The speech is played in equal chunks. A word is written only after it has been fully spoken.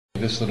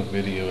This little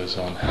video is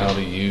on how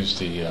to use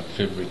the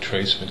Fib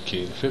Retracement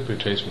key. The Fib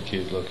Retracement key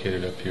is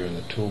located up here in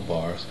the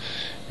toolbars,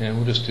 and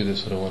we'll just do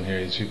this little one here.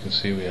 As you can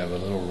see, we have a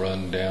little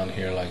run down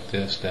here like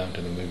this, down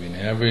to the moving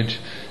average.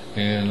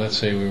 And let's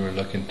say we were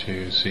looking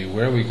to see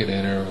where we could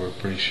enter. We're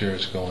pretty sure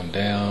it's going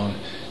down,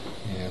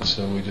 and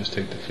so we just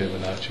take the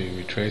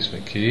Fibonacci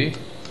Retracement key,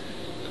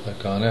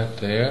 click on it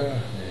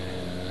there,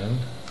 and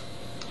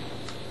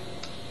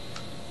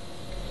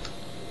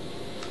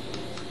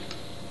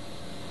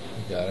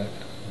we got it.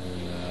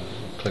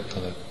 And click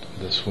on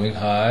the swing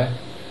high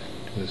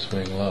to the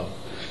swing low.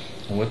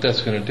 And what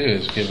that's going to do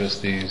is give us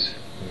these,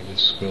 let me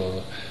just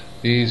scroll,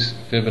 these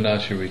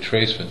Fibonacci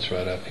retracements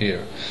right up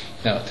here.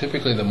 Now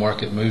typically the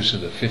market moves to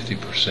the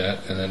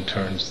 50% and then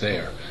turns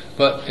there,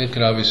 but it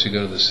could obviously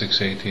go to the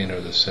 618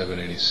 or the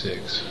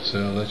 786.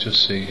 So let's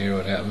just see here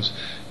what happens.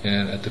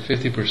 And at the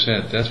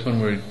 50%, that's when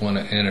we want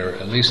to enter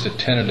at least a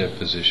tentative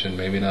position,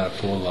 maybe not a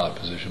full lot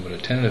position, but a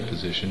tentative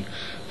position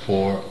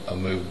for a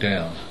move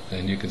down.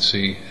 And you can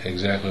see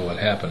exactly what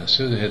happened. As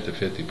soon as it hit the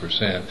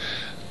 50%,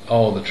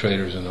 all the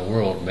traders in the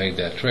world made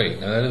that trade.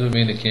 Now that doesn't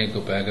mean it can't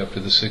go back up to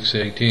the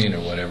 618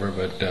 or whatever,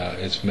 but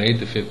it's made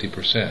the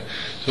 50%.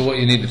 So what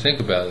you need to think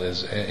about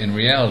is, in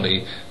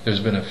reality, there's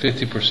been a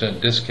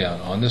 50%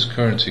 discount on this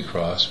currency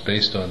cross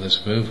based on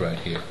this move right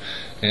here.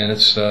 And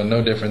it's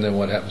no different than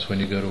what happens when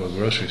you go to a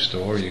grocery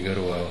store, you go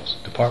to a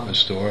department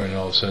store, and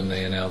all of a sudden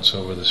they announce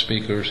over the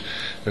speakers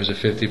there's a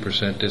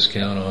 50%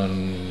 discount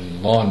on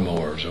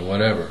lawnmowers or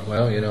whatever.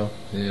 Well,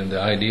 the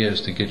idea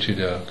is to get you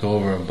to go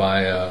over and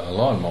buy a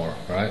lawnmower,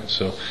 right?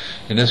 So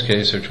in this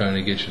case, they're trying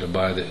to get you to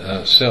buy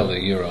sell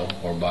the euro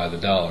or buy the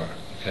dollar.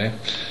 Okay,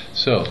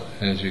 so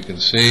as you can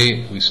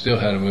see, we still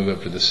had to move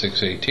up to the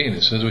 618.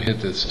 As soon as we hit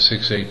the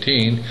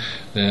 618,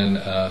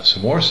 then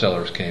some more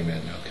sellers came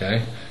in.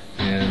 Okay.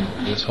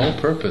 And this whole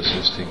purpose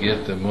is to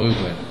get the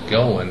movement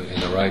going in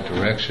the right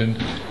direction,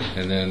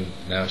 and then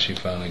now she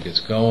finally gets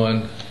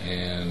going,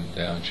 and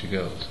down she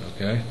goes.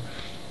 Okay,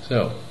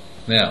 so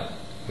now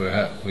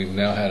we've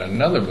now had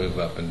another move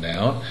up and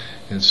down,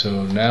 and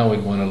so now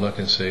we'd want to look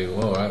and say,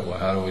 well, all right, well,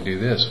 how do we do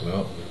this?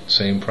 Well,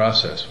 same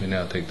process. We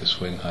now take the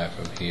swing high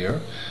from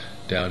here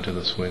down to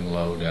the swing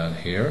low down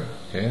here.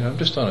 Okay, and I'm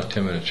just on a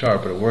 10-minute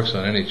chart, but it works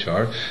on any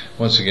chart.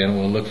 Once again,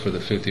 we'll look for the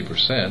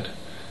 50%.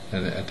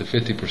 And at the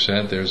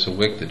 50%, there's a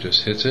wick that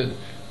just hits it.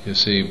 You'll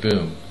see,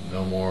 boom,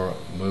 no more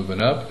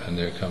moving up, and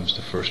there comes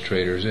the first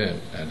traders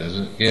in. That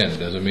doesn't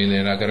mean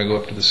they're not going to go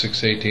up to the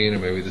 618 or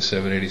maybe the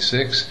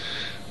 786,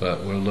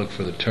 but we'll look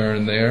for the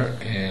turn there,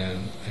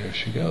 and there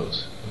she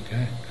goes.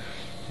 Okay,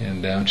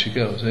 and down she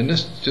goes, and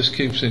this just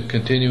keeps it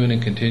continuing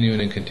and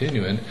continuing and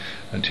continuing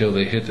until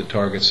they hit the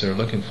targets they're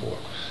looking for.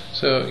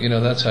 So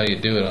that's how you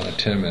do it on a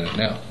 10-minute.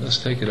 Now let's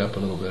take it up a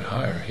little bit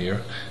higher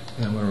here,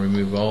 and I'm going to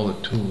remove all the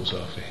tools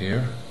off of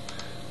here.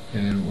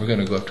 And we're going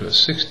to go up to a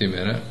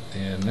 60-minute,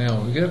 and now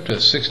when we get up to a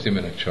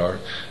 60-minute chart,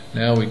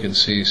 now we can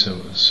see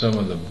some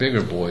of the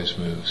bigger boys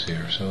moves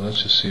here. So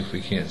let's just see if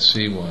we can't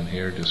see one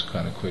here just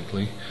kind of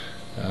quickly.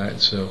 Alright,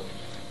 so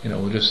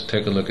we'll just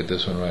take a look at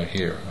this one right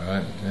here.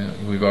 Alright,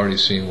 we've already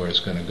seen where it's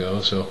going to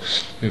go. So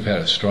we've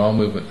had a strong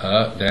movement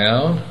up,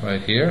 down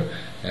right here,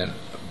 and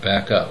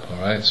back up.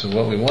 Alright, so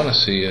what we want to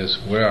see is,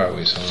 where are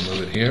we? So I'll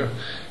move it here.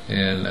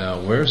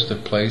 And where's the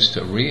place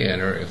to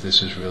re-enter if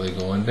this is really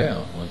going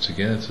down? Once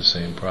again, it's the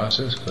same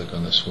process. Click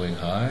on the swing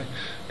high,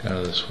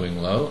 down to the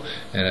swing low,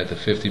 and at the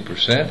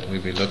 50%,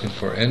 we'd be looking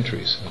for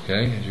entries.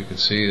 Okay, as you can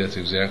see, that's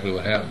exactly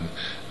what happened.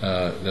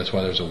 That's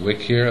why there's a wick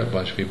here. A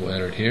bunch of people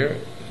entered here.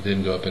 It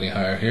didn't go up any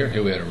higher here.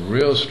 Here we had a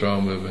real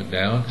strong movement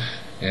down,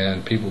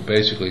 and people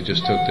basically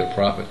just took their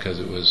profit because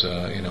it was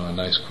a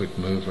nice quick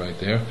move right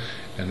there,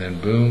 and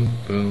then boom,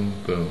 boom,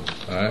 boom.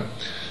 All right,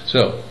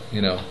 so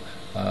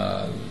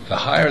the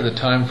higher the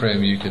time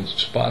frame you can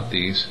spot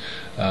these,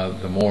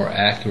 the more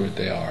accurate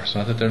they are. It's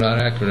not that they're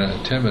not accurate on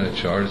a 10-minute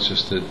chart, it's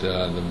just that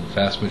the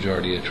vast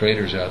majority of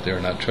traders out there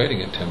are not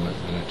trading a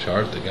 10-minute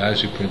chart. The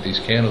guys who print these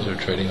candles are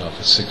trading off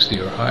of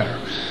 60 or higher.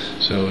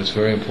 So it's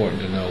very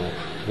important to know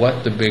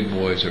what the big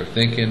boys are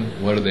thinking.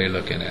 What are they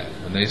looking at?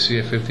 When they see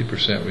a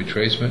 50%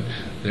 retracement,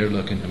 they're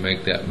looking to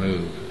make that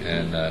move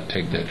and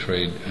take that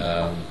trade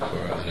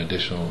for an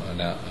additional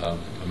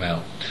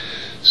amount.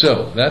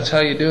 So that's how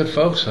you do it,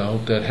 folks. I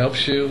hope that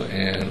helps you,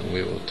 and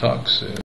we will talk soon.